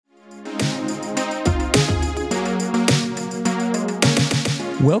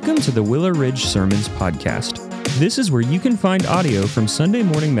Welcome to the Willow Ridge Sermons podcast. This is where you can find audio from Sunday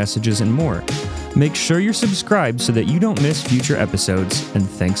morning messages and more. Make sure you're subscribed so that you don't miss future episodes, and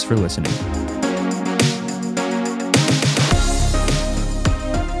thanks for listening.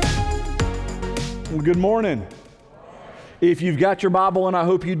 Well, good morning. If you've got your Bible, and I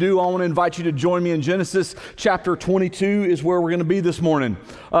hope you do, I want to invite you to join me in Genesis chapter 22 is where we're going to be this morning.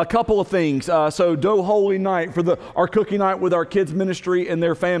 A couple of things. So Do Holy Night for our cookie night with our kids' ministry and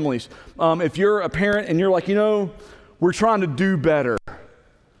their families. If you're a parent and you're like, we're trying to do better.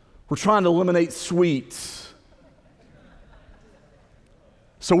 We're trying to eliminate sweets.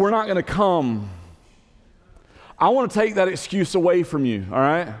 So we're not going to come. I want to take that excuse away from you, all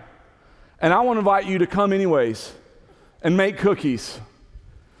right? And I want to invite you to come anyways and make cookies.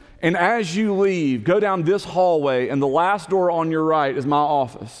 And as you leave, go down this hallway, and the last door on your right is my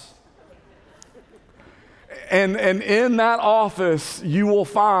office. And in that office, you will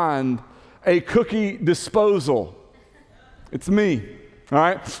find a cookie disposal. It's me, all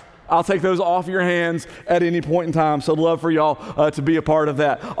right? I'll take those off your hands at any point in time, so I'd love for y'all to be a part of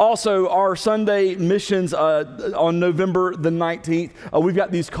that. Also, our Sunday missions on November the 19th, we've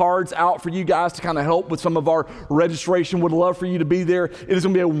got these cards out for you guys to kind of help with some of our registration. Would love for you to be there. It is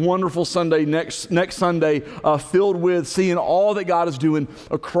going to be a wonderful Sunday next Sunday, filled with seeing all that God is doing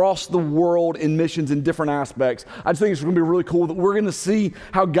across the world in missions in different aspects. I just think it's going to be really cool that we're going to see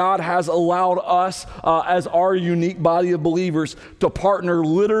how God has allowed us as our unique body of believers to partner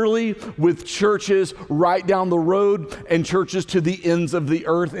literally with churches right down the road and churches to the ends of the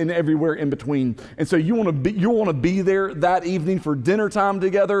earth and everywhere in between. And so you want to be there that evening for dinner time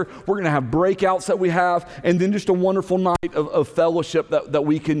together. We're going to have breakouts that we have, and then just a wonderful night of fellowship that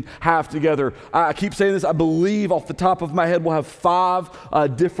we can have together. I keep saying this. I believe off the top of my head we'll have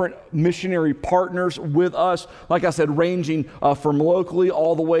 5 different missionary partners with us. Like I said, ranging from locally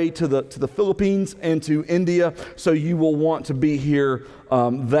all the way to the Philippines and to India. So you will want to be here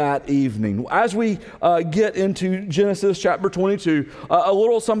that evening. As we get into Genesis chapter 22, a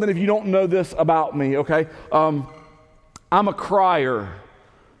little something if you don't know this about me, okay? I'm a crier,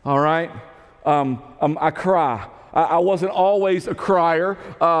 all right? I cry. I wasn't always a crier,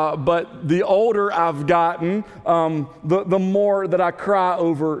 but the older I've gotten, the more that I cry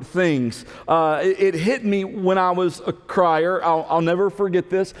over things. It hit me when I was a crier. I'll never forget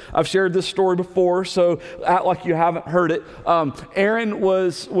this. I've shared this story before, so act like you haven't heard it. Erin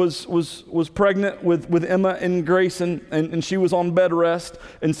was pregnant with Emma and Grace, and she was on bed rest,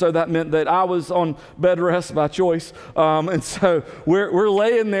 and so that meant that I was on bed rest by choice. And so we're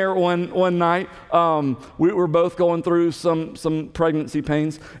laying there one night. We were both going through some pregnancy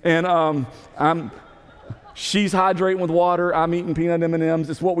pains, and she's hydrating with water. I'm eating peanut M&Ms.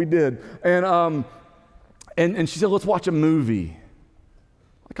 It's what we did, and she said, "Let's watch a movie."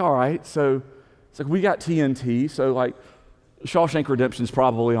 Like, all right. So it's like we got TNT, so like Shawshank Redemption's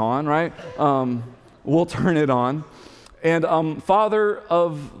probably on, right? We'll turn it on, and Father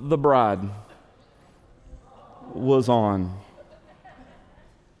of the Bride was on,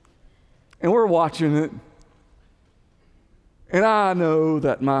 and we're watching it. And I know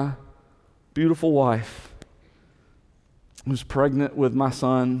that my beautiful wife, who's pregnant with my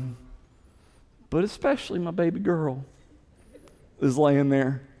son, but especially my baby girl, is laying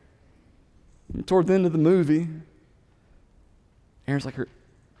there. And toward the end of the movie, Aaron's like, "Are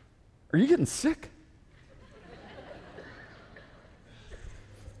you getting sick?"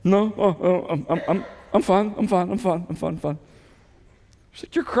 "No, I'm fine. I'm fine. She's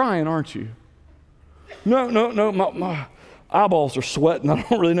like, "You're crying, aren't you?" No, my eyeballs are sweating. I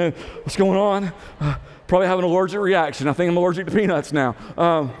don't really know what's going on. Probably have an allergic reaction. I think I'm allergic to peanuts now.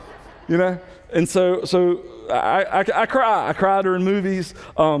 And so I cry. I cry during movies.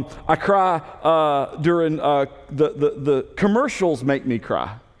 I cry during the commercials make me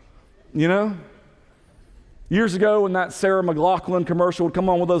cry. Years ago when that Sarah McLachlan commercial would come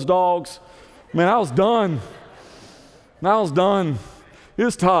on with those dogs, man, I was done. It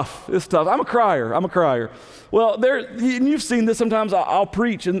was tough. I'm a crier. Well, and you've seen this. Sometimes I'll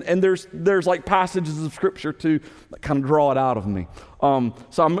preach, and there's like passages of Scripture to kind of draw it out of me.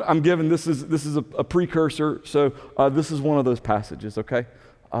 So I'm giving this is a precursor. So this is one of those passages. Okay,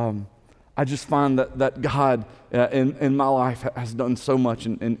 I just find that God in my life has done so much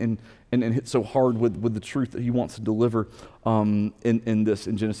and hit so hard with the truth that He wants to deliver in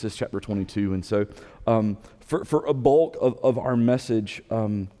Genesis chapter 22. And so for a bulk of our message,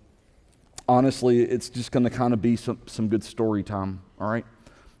 honestly, it's just going to kind of be some good story time, all right,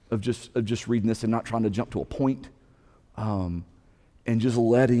 of just reading this and not trying to jump to a point, and just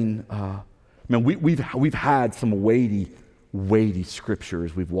letting. Man, we've had some weighty weighty scripture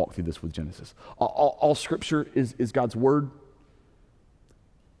as we've walked through this with Genesis. All scripture is God's word,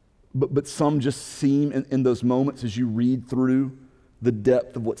 but some just seem in those moments as you read through the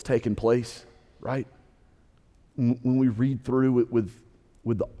depth of what's taken place, right? When we read through it with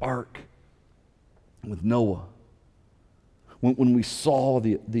the ark, with Noah, when we saw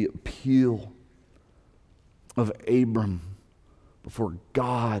the appeal of Abram before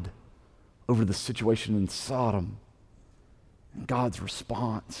God over the situation in Sodom, and God's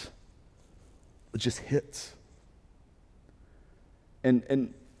response, it just hits.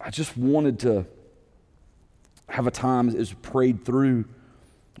 And I just wanted to have a time as we prayed through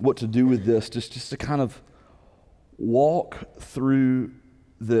what to do with this, just to kind of walk through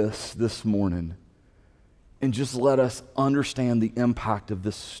this morning and just let us understand the impact of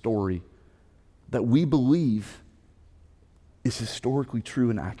this story that we believe is historically true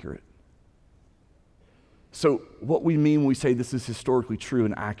and accurate. So what we mean when we say this is historically true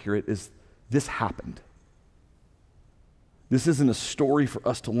and accurate is this happened. This isn't a story for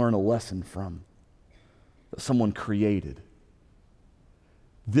us to learn a lesson from that someone created.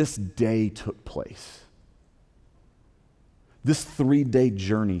 This day took place. This 3-day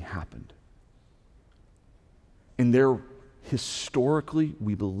journey happened. And there, historically,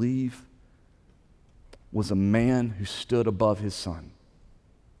 we believe, was a man who stood above his son,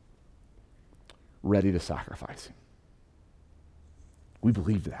 ready to sacrifice him. We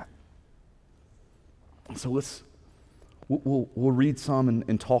believe that. And so we'll read some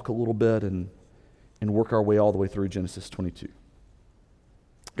and talk a little bit and work our way all the way through Genesis 22.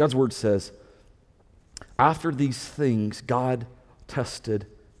 God's word says, after these things, God tested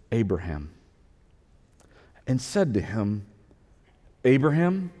Abraham and said to him,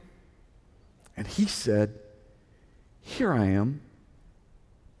 Abraham, and he said, here I am.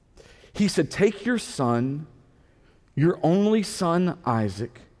 He said, take your son, your only son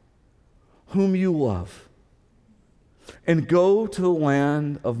Isaac, whom you love, and go to the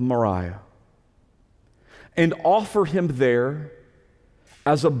land of Moriah and offer him there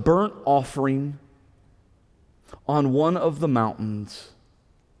as a burnt offering on one of the mountains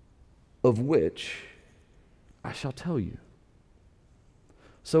of which I shall tell you.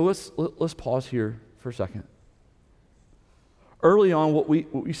 So let's pause here for a second. Early on, what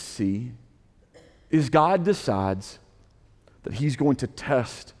we see is God decides that he's going to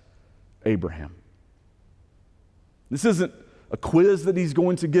test Abraham. This isn't a quiz that he's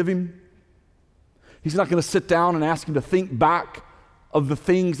going to give him. He's not going to sit down and ask him to think back of the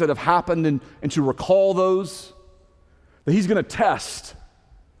things that have happened and to recall those. That he's going to test.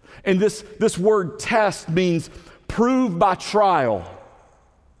 And this word test means prove by trial.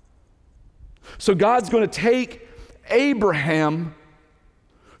 So God's going to take Abraham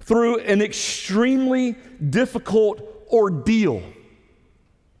through an extremely difficult ordeal.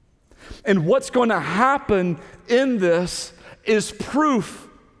 And what's going to happen in this is proof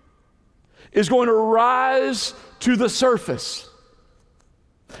is going to rise to the surface.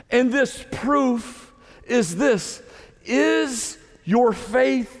 And this proof is this: is your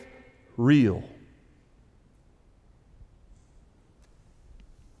faith real?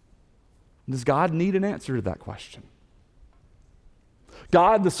 Does God need an answer to that question?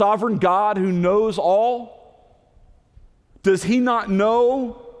 God, the sovereign God who knows all, does he not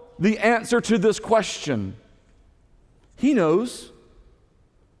know the answer to this question? He knows.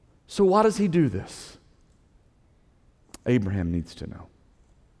 So why does he do this? Abraham needs to know.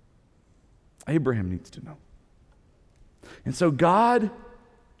 Abraham needs to know. And so God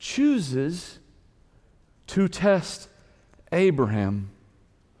chooses to test Abraham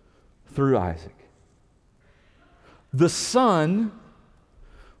through Isaac, the son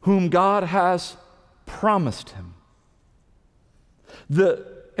whom God has promised him, the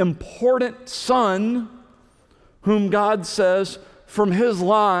important son whom God says from his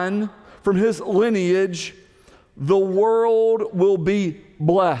line, from his lineage, the world will be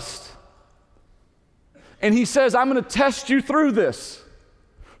blessed. And he says, I'm going to test you through this,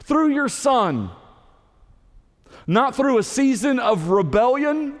 through your son, not through a season of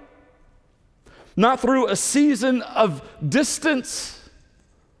rebellion, not through a season of distance,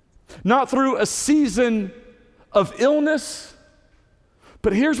 not through a season of illness,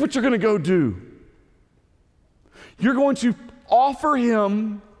 but here's what you're going to go do. You're going to offer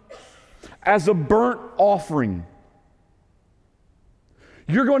him as a burnt offering.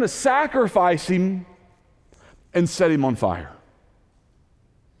 You're going to sacrifice him and set him on fire.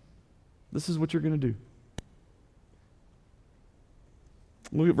 This is what you're going to do.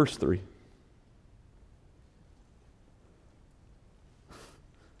 Look at verse 3.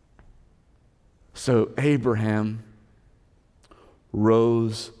 So Abraham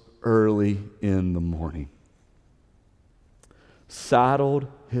rose early in the morning, saddled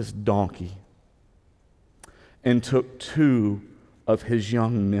his donkey, and took 2 of his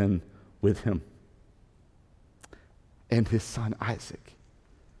young men with him and his son Isaac.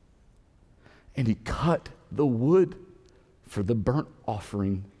 And he cut the wood for the burnt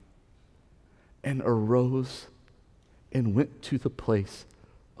offering and arose and went to the place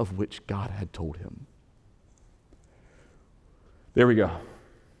of which God had told him. There we go.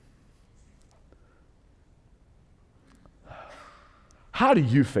 How do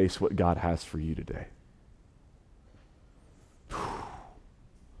you face what God has for you today?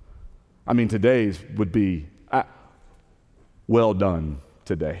 I mean, today's would be well done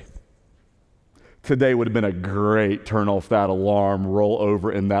today. Today would have been a great turn off that alarm, roll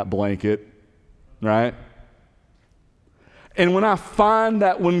over in that blanket, right? And when I find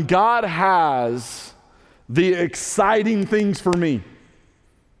that when God has the exciting things for me,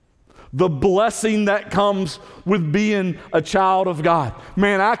 the blessing that comes with being a child of God,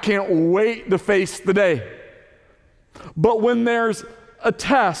 man, I can't wait to face the day. But when there's a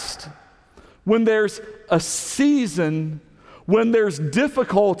test, when there's a season, when there's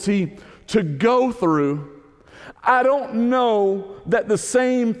difficulty to go through, I don't know that the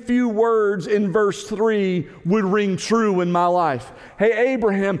same few words in verse 3 would ring true in my life. Hey,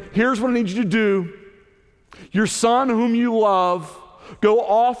 Abraham, here's what I need you to do. Your son whom you love, go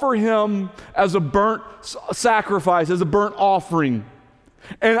offer him as a burnt sacrifice, as a burnt offering.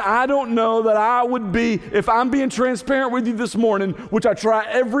 And I don't know that I would be, if I'm being transparent with you this morning, which I try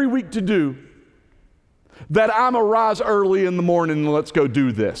every week to do, that I'm a rise early in the morning and let's go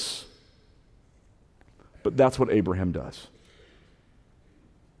do this. But that's what Abraham does.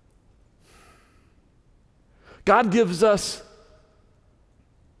 God gives us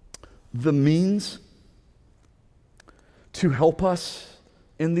the means to help us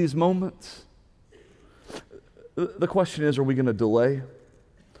in these moments. The question is, are we going to delay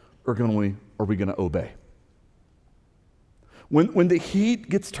or are we going to obey? When the heat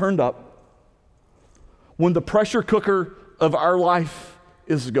gets turned up, when the pressure cooker of our life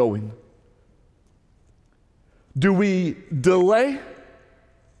is going, do we delay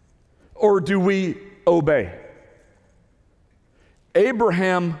or do we obey?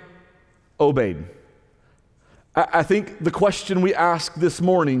 Abraham obeyed. I think the question we ask this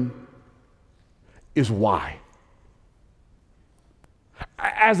morning is why?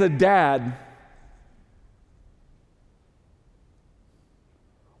 As a dad,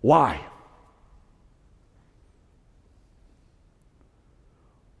 why?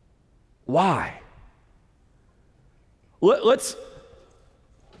 Why? Let's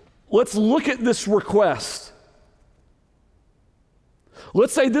look at this request.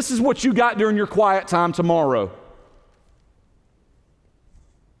 Let's say this is what you got during your quiet time tomorrow.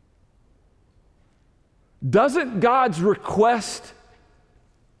 Doesn't God's request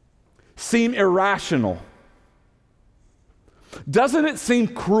seem irrational? Doesn't it seem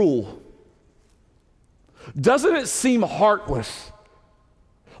cruel? Doesn't it seem heartless?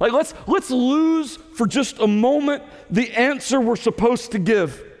 Like let's lose for just a moment the answer we're supposed to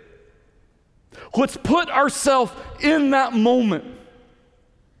give. Let's put ourselves in that moment.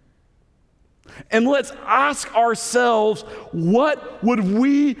 And let's ask ourselves, what would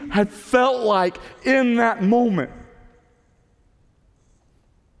we have felt like in that moment?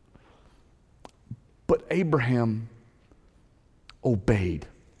 But Abraham obeyed.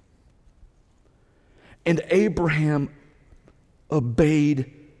 And Abraham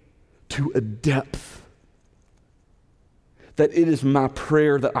obeyed to a depth that it is my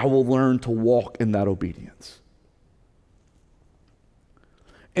prayer that I will learn to walk in that obedience.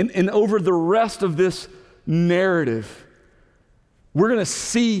 And over the rest of this narrative, we're going to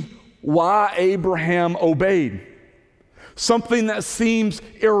see why Abraham obeyed. Something that seems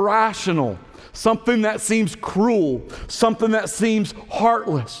irrational, something that seems cruel, something that seems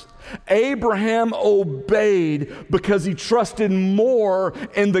heartless. Abraham obeyed because he trusted more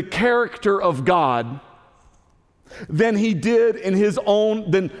in the character of God than he did of his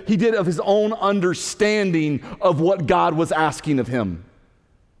own understanding of what God was asking of him.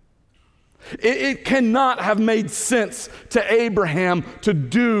 It cannot have made sense to Abraham to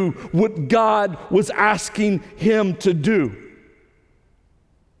do what God was asking him to do.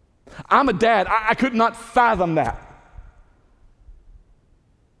 I'm a dad. I could not fathom that.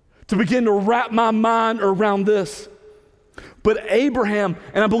 To begin to wrap my mind around this. But Abraham,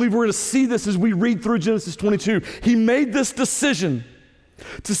 and I believe we're going to see this as we read through Genesis 22, he made this decision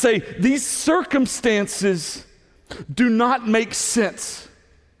to say, these circumstances do not make sense.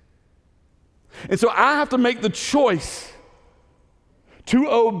 And so I have to make the choice to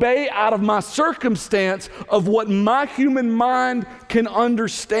obey out of my circumstance of what my human mind can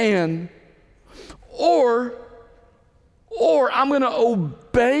understand, or I'm going to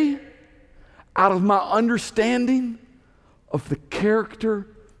obey out of my understanding of the character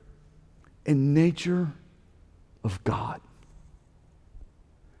and nature of God.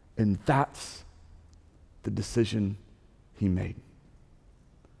 And that's the decision he made.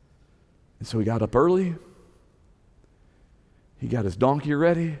 And so he got up early. He got his donkey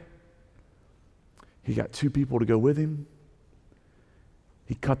ready. He got 2 people to go with him.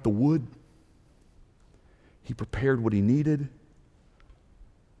 He cut the wood. He prepared what he needed.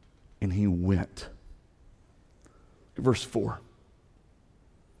 And he went. Verse 4.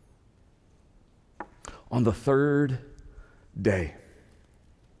 On the 3rd day,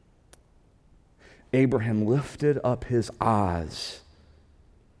 Abraham lifted up his eyes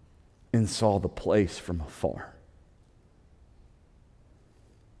and saw the place from afar.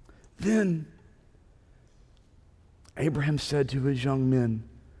 Then Abraham said to his young men,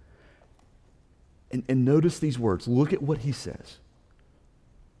 and notice these words, look at what he says.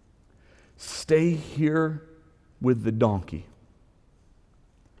 Stay here with the donkey.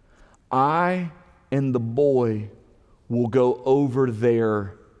 I and the boy will go over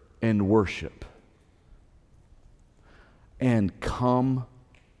there and worship and come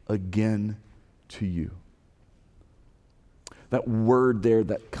again to you. That word there,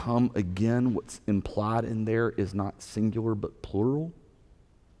 that come again, what's implied in there is not singular but plural.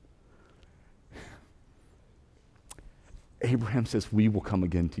 Abraham says, we will come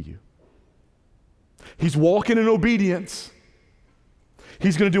again to you. He's walking in obedience.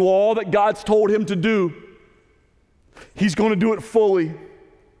 He's going to do all that God's told him to do. He's going to do it fully.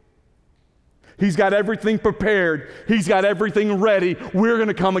 He's got everything prepared. He's got everything ready. We're going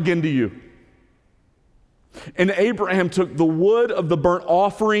to come again to you. And Abraham took the wood of the burnt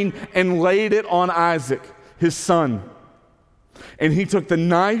offering and laid it on Isaac, his son. And he took the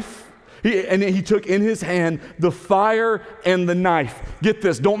knife, he took in his hand the fire and the knife. Get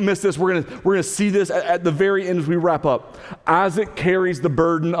this, don't miss this. We're gonna see this at the very end as we wrap up. Isaac carries the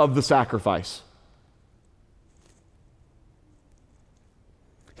burden of the sacrifice.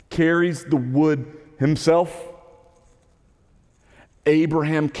 He carries the wood himself.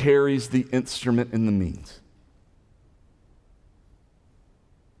 Abraham carries the instrument and the means.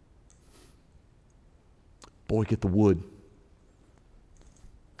 Boy, get the wood.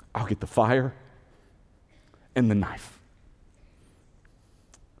 I'll get the fire and the knife.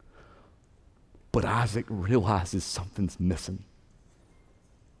 But Isaac realizes something's missing.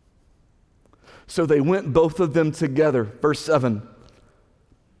 So they went, both of them together. Verse 7.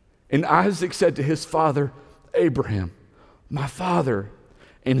 And Isaac said to his father, Abraham, my father.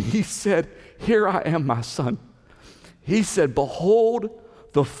 And he said, here I am, my son. He said, behold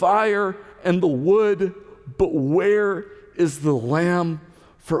the fire and the wood, but where is the lamb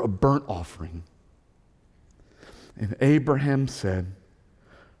for a burnt offering? And Abraham said,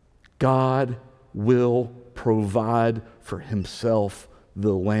 God will provide for himself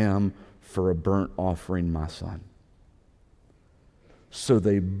the lamb for a burnt offering, my son. So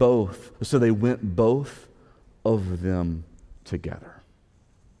they went both of them together.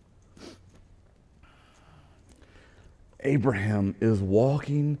 Abraham is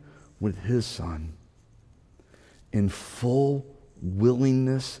walking with his son in full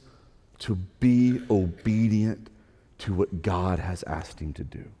willingness to be obedient to what God has asked him to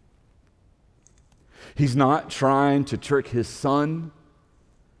do. He's not trying to trick his son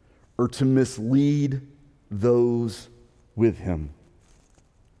or to mislead those with him.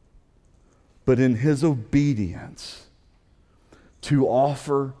 But in his obedience to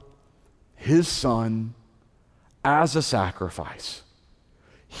offer his son as a sacrifice,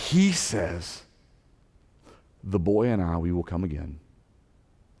 he says, the boy and I, we will come again.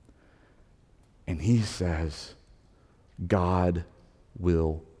 And he says, God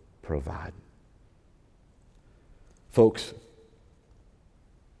will provide. Folks,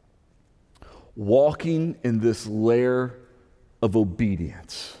 walking in this layer of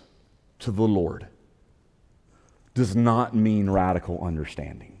obedience to the Lord does not mean radical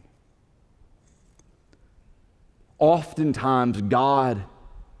understanding. Oftentimes, God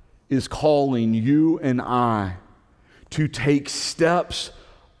is calling you and I to take steps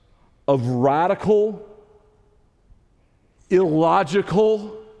of radical,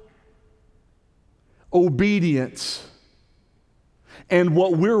 illogical obedience. And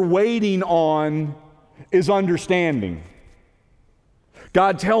what we're waiting on is understanding.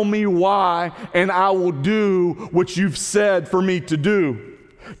 God, tell me why, and I will do what you've said for me to do.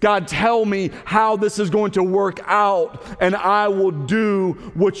 God, tell me how this is going to work out, and I will do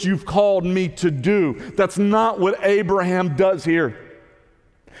what you've called me to do. That's not what Abraham does here.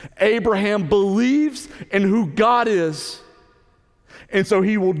 Abraham believes in who God is, and so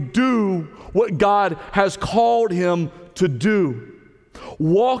he will do what God has called him to do.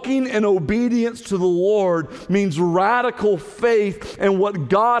 Walking in obedience to the Lord means radical faith in what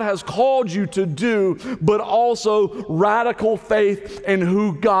God has called you to do, but also radical faith in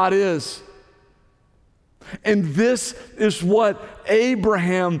who God is. And this is what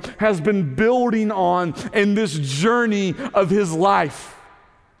Abraham has been building on in this journey of his life.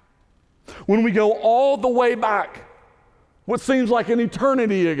 When we go all the way back, what seems like an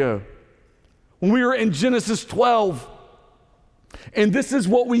eternity ago, when we were in Genesis 12, and this is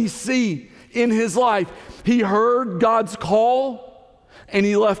what we see in his life. He heard God's call, and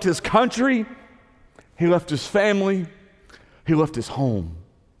he left his country, he left his family, he left his home.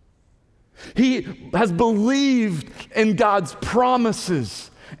 He has believed in God's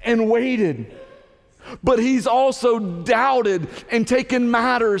promises and waited, but he's also doubted and taken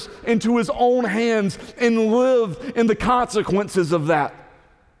matters into his own hands and lived in the consequences of that.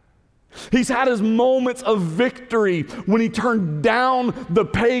 He's had his moments of victory when he turned down the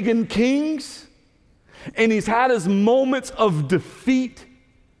pagan kings, and he's had his moments of defeat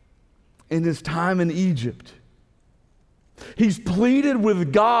in his time in Egypt. He's pleaded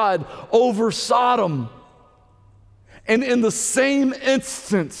with God over Sodom, and in the same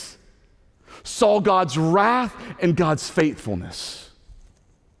instance saw God's wrath and God's faithfulness.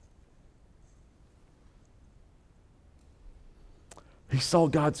 He saw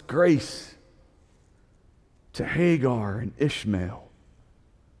God's grace to Hagar and Ishmael,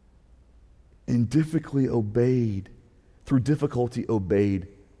 and difficulty obeyed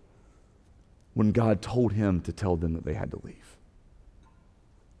when God told him to tell them that they had to leave.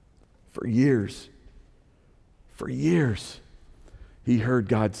 For years, he heard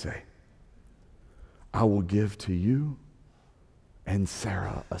God say, I will give to you and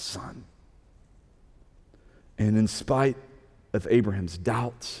Sarah a son. And in spite of Abraham's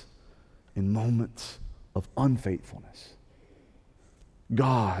doubts and moments of unfaithfulness,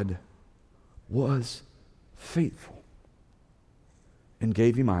 God was faithful and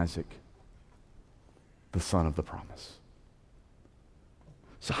gave him Isaac, the son of the promise.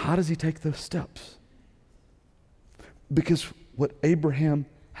 So how does he take those steps? Because what Abraham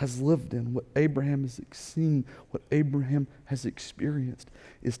has lived in, what Abraham has seen, what Abraham has experienced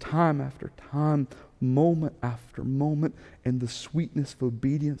is time after time, moment after moment, and the sweetness of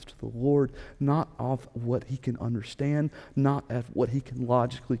obedience to the Lord, not of what he can understand, not of what he can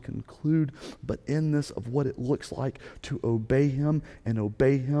logically conclude, but in this of what it looks like to obey him and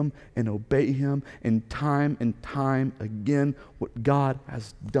obey him and obey him, and time again, what God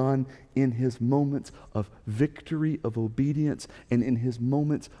has done in his moments of victory, of obedience, and in his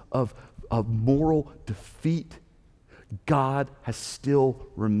moments of moral defeat, God has still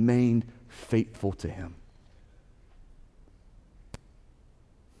remained faithful to him.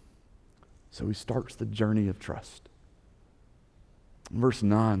 So he starts the journey of trust. Verse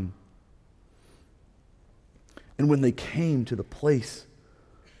 9. And when they came to the place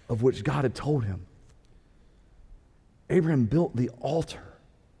of which God had told him, Abraham built the altar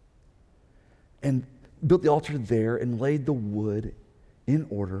there and laid the wood in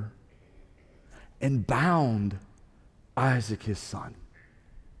order and bound Isaac his son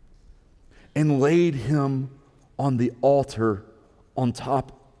and laid him on the altar on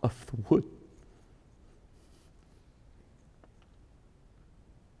top of the wood.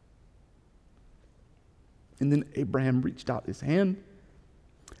 And then Abraham reached out his hand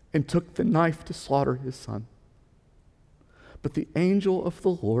and took the knife to slaughter his son. But the angel of the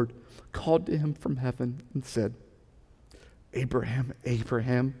Lord called to him from heaven and said, Abraham,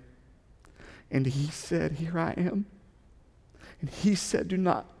 Abraham. And he said, Here I am. And he said, Do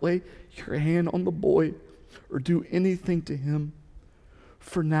not lay your hand on the boy or do anything to him,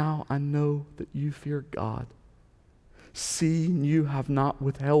 for now I know that you fear God, seeing you have not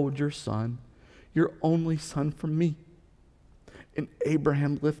withheld your son, your only son, from me. And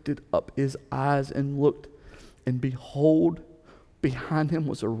Abraham lifted up his eyes and looked, and behold, behind him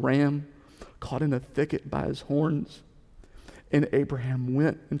was a ram caught in a thicket by his horns. And Abraham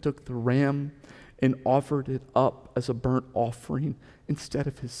went and took the ram and offered it up as a burnt offering instead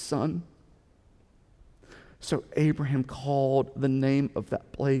of his son. So Abraham called the name of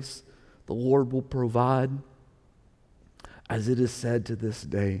that place, The Lord Will Provide, as it is said to this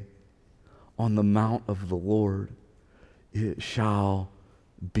day, on the mount of the Lord it shall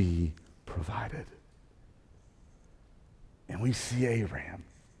be provided. And we see Abraham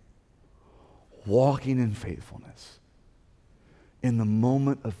walking in faithfulness in the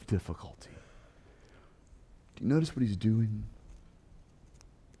moment of difficulty. Do you notice what he's doing?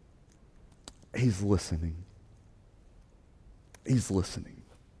 He's listening. He's listening.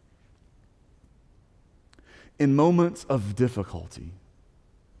 In moments of difficulty,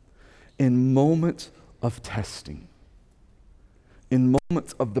 in moments of testing, in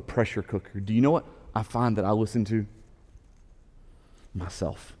moments of the pressure cooker, do you know what I find that I listen to?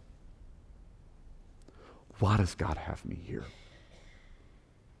 Myself. Why does God have me here?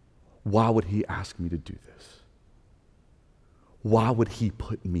 Why would he ask me to do this? Why would he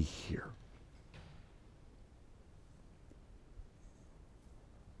put me here?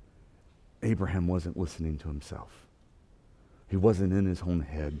 Abraham wasn't listening to himself. He wasn't in his own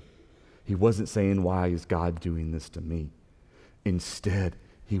head. He wasn't saying, why is God doing this to me? Instead,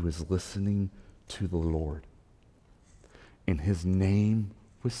 he was listening to the Lord. And his name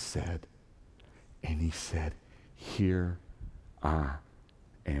was said, and he said, here I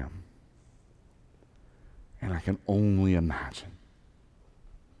am. And I can only imagine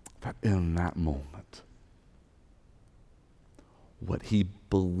that in that moment, what he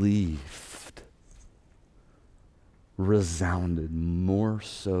believed resounded more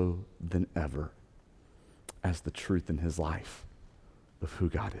so than ever as the truth in his life of who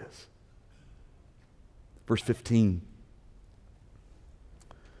God is. Verse 15.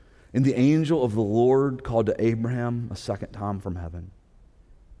 And the angel of the Lord called to Abraham a second time from heaven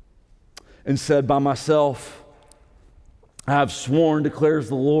and said, by myself I have sworn, declares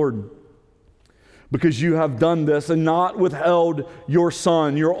the Lord, because you have done this and not withheld your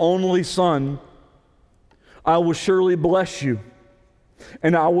son, your only son, I will surely bless you,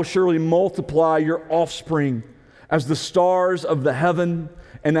 and I will surely multiply your offspring as the stars of the heaven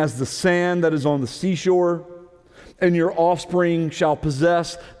and as the sand that is on the seashore. And your offspring shall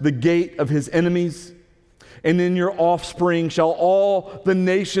possess the gate of his enemies. And in your offspring shall all the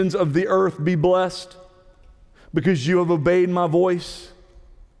nations of the earth be blessed, because you have obeyed my voice.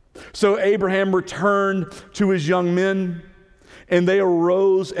 So Abraham returned to his young men, and they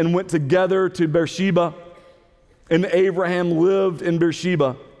arose and went together to Beersheba. And Abraham lived in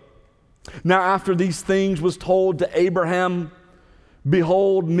Beersheba. Now after these things was told to Abraham,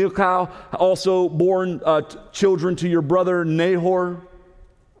 behold, Milcah also born children to your brother Nahor.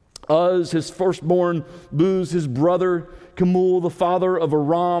 Uz, his firstborn, Buz, his brother, Kemuel, the father of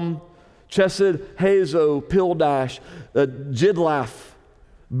Aram, Chesed, Hazo, Pildash, Jidlaph,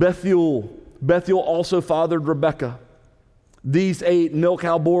 Bethuel. Bethuel also fathered Rebekah. These 8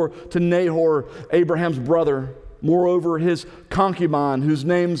 Milcah bore to Nahor, Abraham's brother. Moreover, his concubine, whose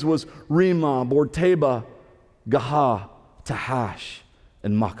names was Reumah, bore Teba, Gahah, Tahash,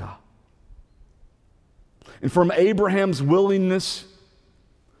 and Makkah. And from Abraham's willingness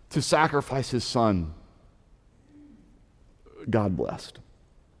to sacrifice his son, God blessed.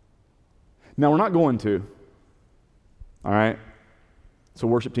 Now, we're not going to, all right? So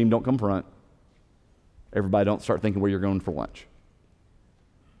worship team, don't come front. Everybody don't start thinking where you're going for lunch.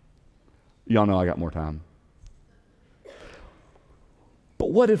 Y'all know I got more time. But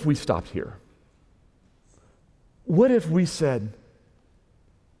what if we stopped here? What if we said,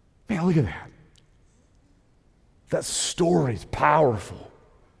 man, look at that. That story is powerful.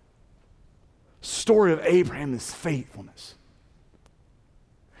 Story of Abraham is faithfulness.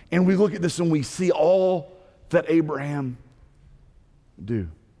 And we look at this and we see all that Abraham do.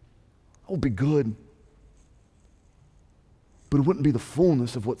 That would be good. But it wouldn't be the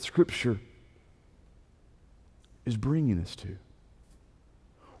fullness of what Scripture is bringing us to.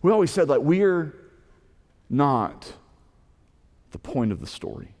 We always said, like, we're not the point of the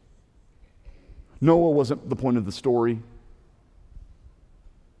story. Noah wasn't the point of the story.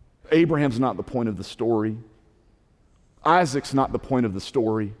 Abraham's not the point of the story. Isaac's not the point of the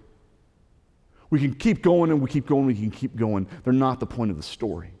story. We can keep going and we keep going, we can keep going. They're not the point of the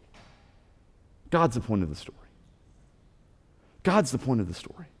story. God's the point of the story. God's the point of the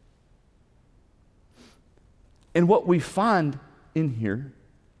story. And what we find in here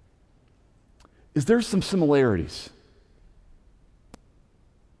is there's some similarities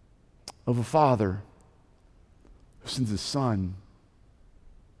of a father who sends his son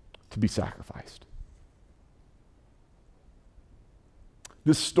to be sacrificed.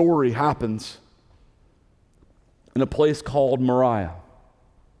 This story happens in a place called Moriah.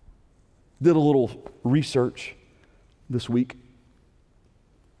 Did a little research this week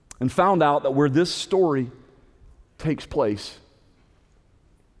and found out that where this story takes place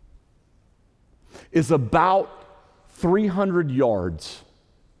is about 300 yards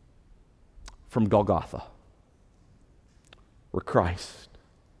from Golgotha, where Christ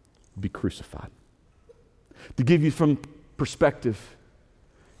be crucified. To give you some perspective,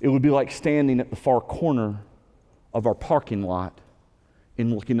 it would be like standing at the far corner of our parking lot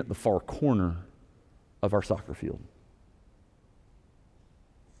and looking at the far corner of our soccer field.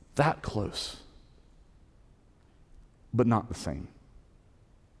 That close, but not the same.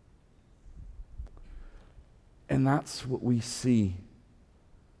 And that's what we see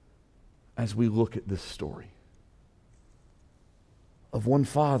as we look at this story of one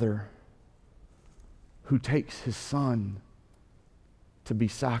father who takes his son to be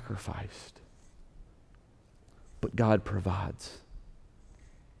sacrificed, but God provides.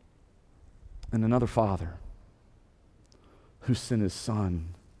 And another father who sent his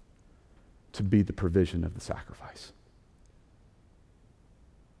son to be the provision of the sacrifice.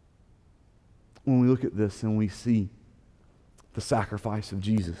 When we look at this and we see the sacrifice of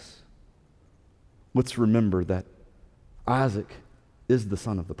Jesus, let's remember that Isaac is the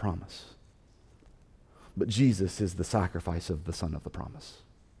son of the promise, but Jesus is the sacrifice of the son of the promise.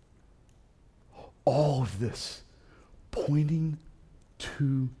 All of this pointing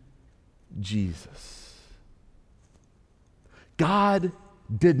to Jesus. God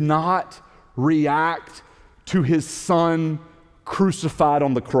did not react to his son crucified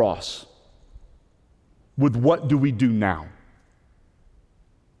on the cross with what do we do now?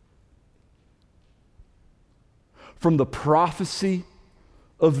 From the prophecy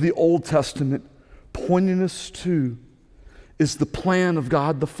of the Old Testament pointing us to is the plan of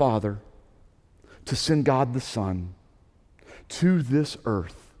God the Father to send God the Son to this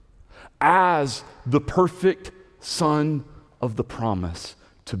earth as the perfect Son of the promise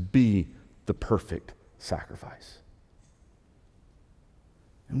to be the perfect sacrifice.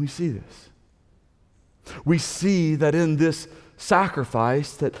 And we see this. We see that in this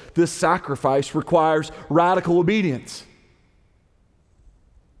sacrifice requires radical obedience.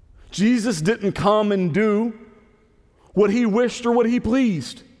 Jesus didn't come and do what he wished or what he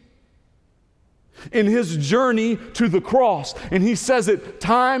pleased in his journey to the cross. And he says it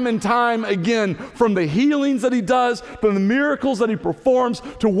time and time again, from the healings that he does, from the miracles that he performs,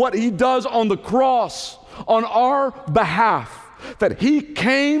 to what he does on the cross on our behalf, that he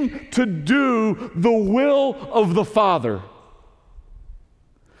came to do the will of the Father.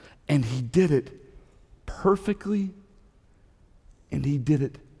 And he did it perfectly, and he did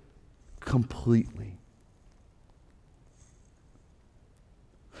it completely.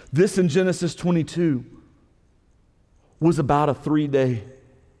 This in Genesis 22 was about a 3-day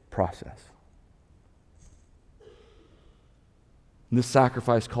process. This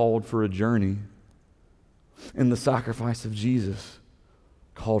sacrifice called for a journey, and the sacrifice of Jesus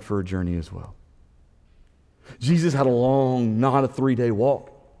called for a journey as well. Jesus had a long, not a 3-day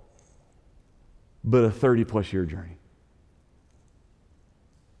walk, but a 30-plus year journey.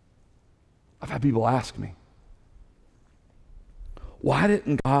 I've had people ask me, why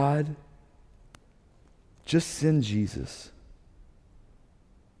didn't God just send Jesus?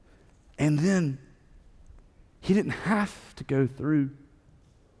 And then he didn't have to go through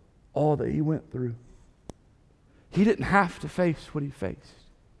all that he went through. He didn't have to face what he faced.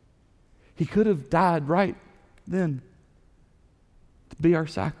 He could have died right then to be our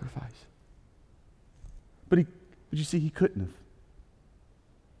sacrifice. But you see, he couldn't have.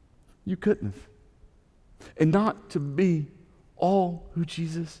 You couldn't have. And not to be all who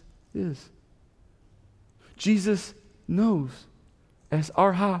Jesus is. Jesus knows as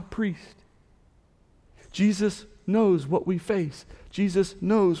our high priest. Jesus knows what we face. Jesus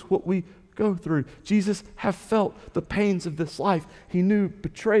knows what we go through. Jesus have felt the pains of this life. He knew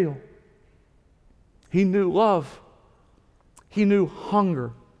betrayal. He knew love. He knew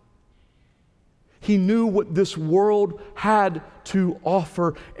hunger. He knew what this world had to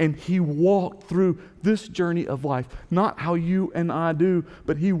offer, and he walked through this journey of life. Not how you and I do,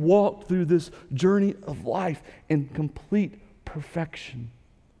 but he walked through this journey of life in complete perfection.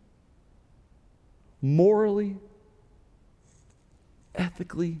 Morally,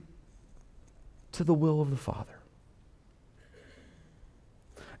 ethically, to the will of the Father.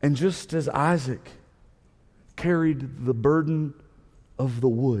 And just as Isaac carried the burden of the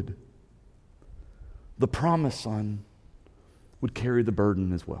wood, the promised son would carry the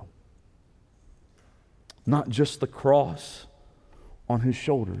burden as well. Not just the cross on his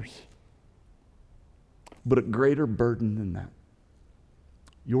shoulders, but a greater burden than that.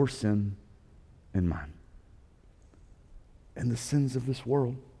 Your sin and mine. And the sins of this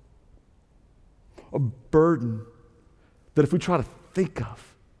world. A burden that if we try to think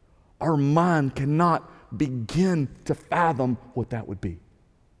of, our mind cannot begin to fathom what that would be.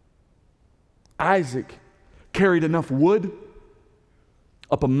 Isaac carried enough wood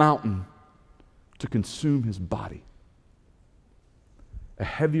up a mountain to consume his body. A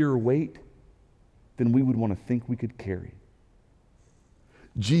heavier weight than we would want to think we could carry.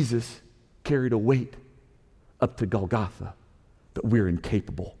 Jesus carried a weight up to Golgotha that we're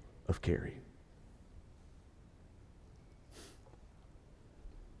incapable of carrying.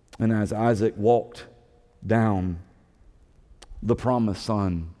 And as Isaac walked down, the promised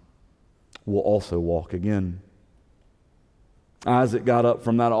son will also walk again. Isaac got up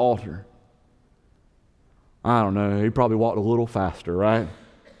from that altar. I don't know, he probably walked a little faster, right?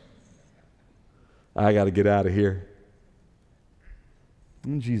 I got to get out of here.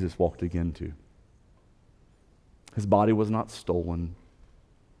 And Jesus walked again too. His body was not stolen.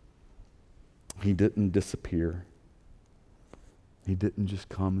 He didn't disappear. He didn't just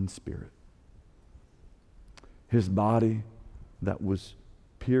come in spirit. His body that was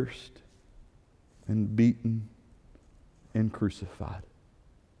pierced and beaten and crucified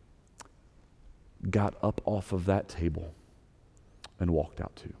got up off of that table and walked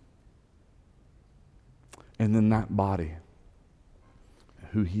out too. And then that body,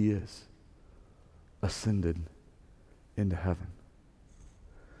 who he is, ascended into heaven.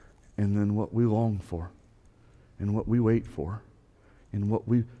 And then what we long for, and what we wait for, and what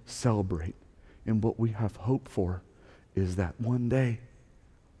we celebrate, and what we have hope for is that one day,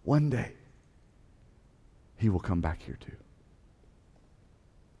 he will come back here too.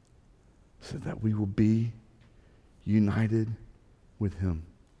 So that we will be united with him.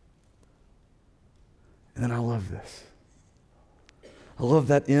 And then I love this. I love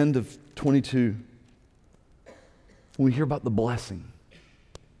that end of 22. When we hear about the blessing,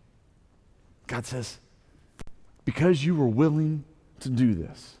 God says, because you were willing to do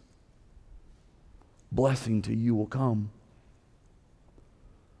this, blessing to you will come.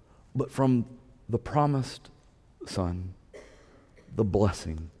 But from the promised son, the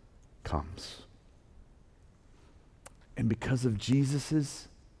blessing comes. And because of Jesus'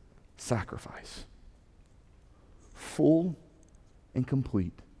 sacrifice, full and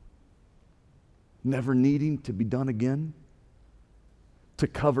complete, never needing to be done again, to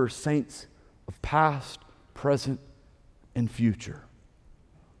cover saints of past, present, and future,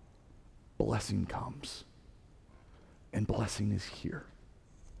 blessing comes. And blessing is here.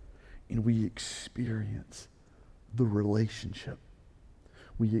 And we experience the relationship.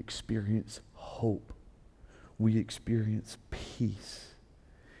 We experience hope. We experience peace.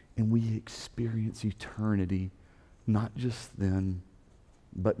 And we experience eternity, not just then,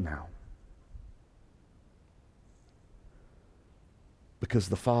 but now. Because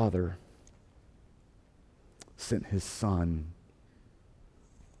the Father sent his Son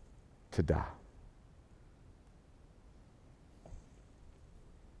to die.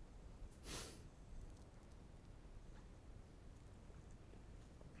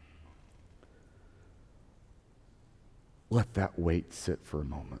 Let that weight sit for a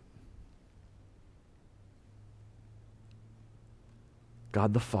moment.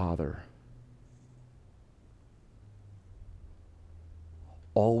 God the Father,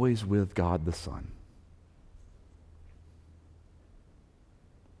 always with God the Son,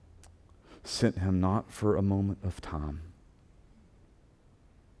 sent him not for a moment of time,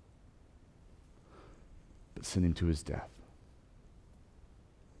 but sent him to his death.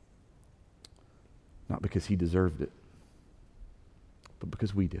 Not because he deserved it, but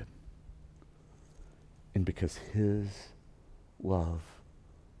because we did. And because his love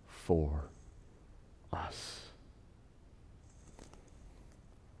for us.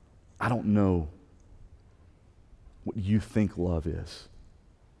 I don't know what you think love is.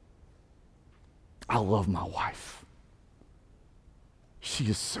 I love my wife. She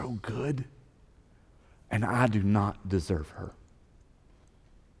is so good, and I do not deserve her.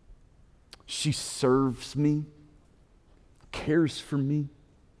 She serves me, cares for me,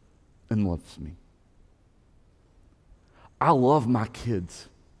 and loves me. I love my kids.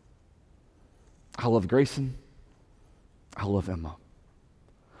 I love Grayson. I love Emma.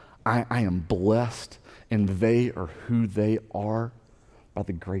 I am blessed, and they are who they are by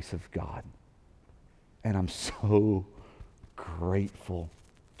the grace of God. And I'm so grateful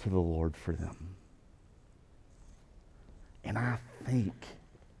to the Lord for them. And I think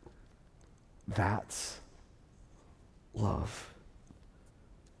that's love.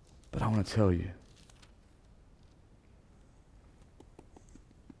 But I want to tell you,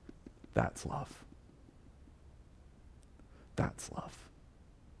 that's love. That's love.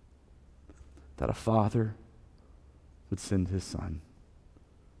 That a father would send his son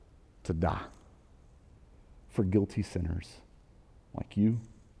to die for guilty sinners like you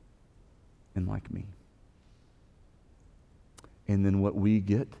and like me. And then what we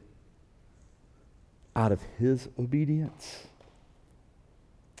get out of his obedience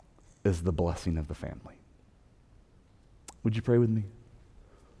is the blessing of the family. Would you pray with me?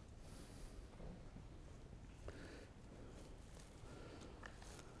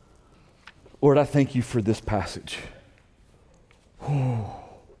 Lord, I thank you for this passage.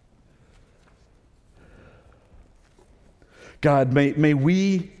 God, may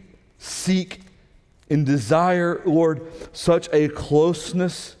we seek and desire, Lord, such a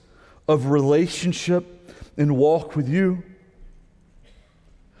closeness of relationship and walk with you.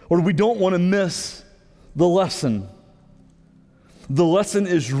 Lord, we don't want to miss the lesson. The lesson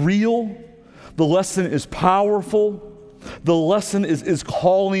is real. The lesson is powerful. The lesson is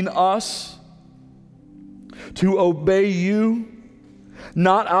calling us to obey you,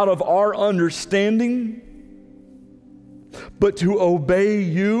 not out of our understanding, but to obey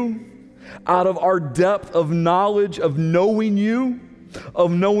you out of our depth of knowledge of knowing you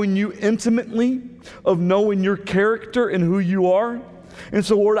intimately, of knowing your character and who you are. And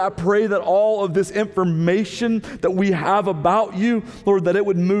so, Lord, I pray that all of this information that we have about you, Lord, that it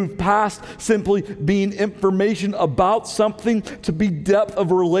would move past simply being information about something to be depth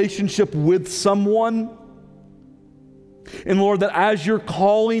of relationship with someone. And Lord, that as you're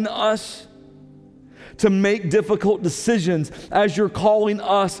calling us to make difficult decisions, as you're calling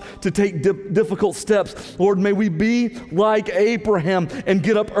us to take difficult steps, Lord, may we be like Abraham and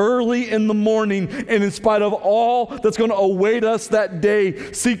get up early in the morning, and in spite of all that's going to await us that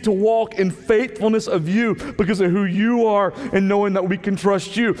day, seek to walk in faithfulness of you because of who you are, and knowing that we can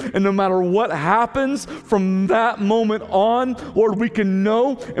trust you. And no matter what happens from that moment on, Lord, we can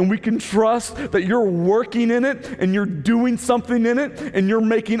know and we can trust that you're working in it and you're doing something in it and you're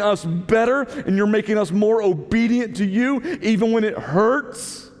making us better and you're making us more obedient to you, even when it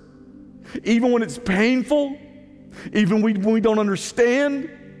hurts, even when it's painful, even when we don't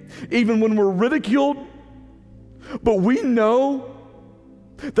understand, even when we're ridiculed. But we know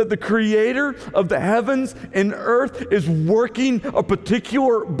that the creator of the heavens and earth is working a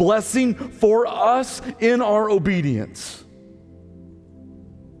particular blessing for us in our obedience.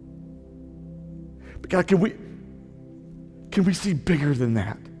 But God, can we see bigger than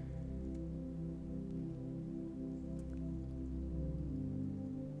that?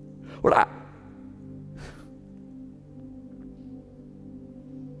 Lord,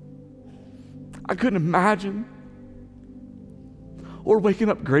 I couldn't imagine, or waking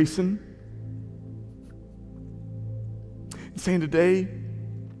up Grayson and saying today,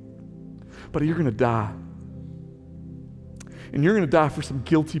 buddy, you're going to die. And you're going to die for some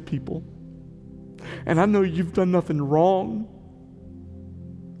guilty people. And I know you've done nothing wrong,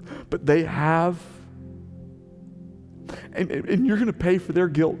 but they have. And you're going to pay for their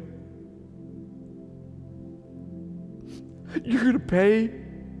guilt. You're going to pay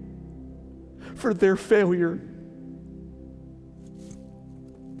for their failure.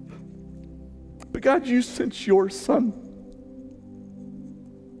 But God, you sent your son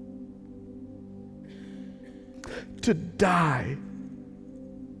to die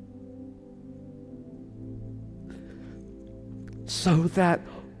so that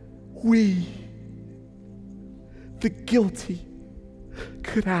we, the guilty,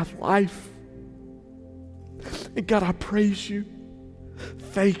 could have life. And God, I praise you.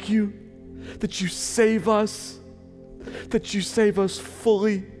 Thank you that you save us, that you save us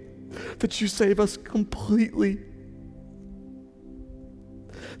fully, that you save us completely.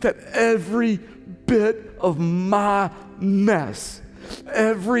 That every bit of my mess,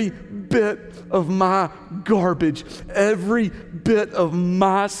 every bit of my garbage, every bit of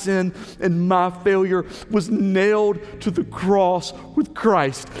my sin and my failure was nailed to the cross with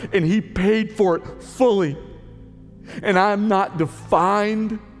Christ, and he paid for it fully. And I am not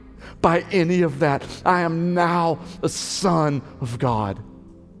defined by any of that. I am now a son of God.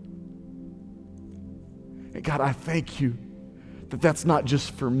 And God, I thank you that that's not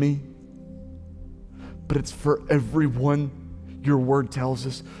just for me, but it's for everyone, your word tells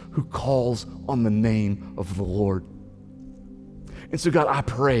us, who calls on the name of the Lord. And so God, I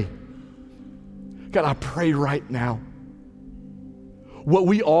pray right now, what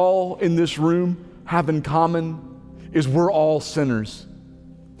we all in this room have in common is we're all sinners.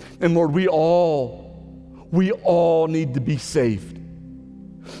 And Lord, we all need to be saved.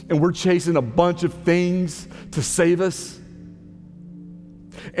 And we're chasing a bunch of things to save us.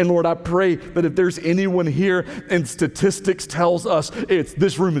 And Lord, I pray that if there's anyone here, and statistics tells us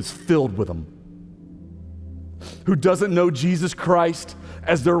this room is filled with them, who doesn't know Jesus Christ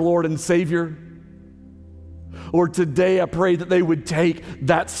as their Lord and Savior, Lord, today I pray that they would take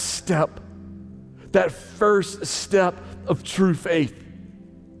that step, that first step of true faith.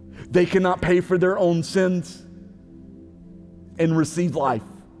 They cannot pay for their own sins and receive life.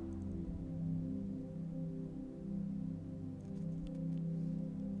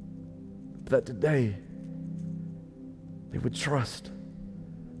 That today they would trust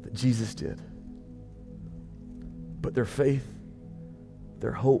that Jesus did. Put their faith,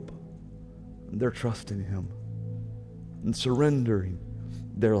 their hope, and their trust in Him, and surrendering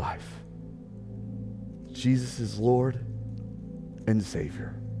their life. Jesus is Lord and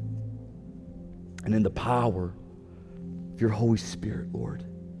Savior. And in the power of your Holy Spirit, Lord,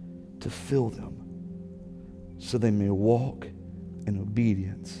 to fill them so they may walk in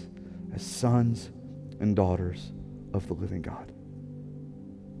obedience as sons and daughters of the living God.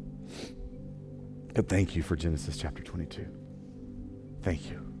 And thank you for Genesis chapter 22.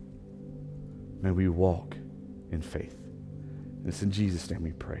 Thank you. May we walk in faith. And it's in Jesus' name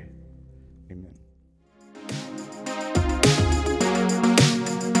we pray. Amen.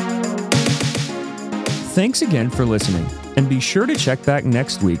 Thanks again for listening, and be sure to check back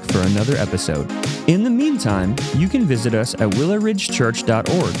next week for another episode. In the meantime, you can visit us at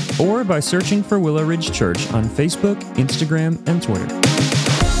willowridgechurch.org or by searching for Willow Ridge Church on Facebook, Instagram, and Twitter.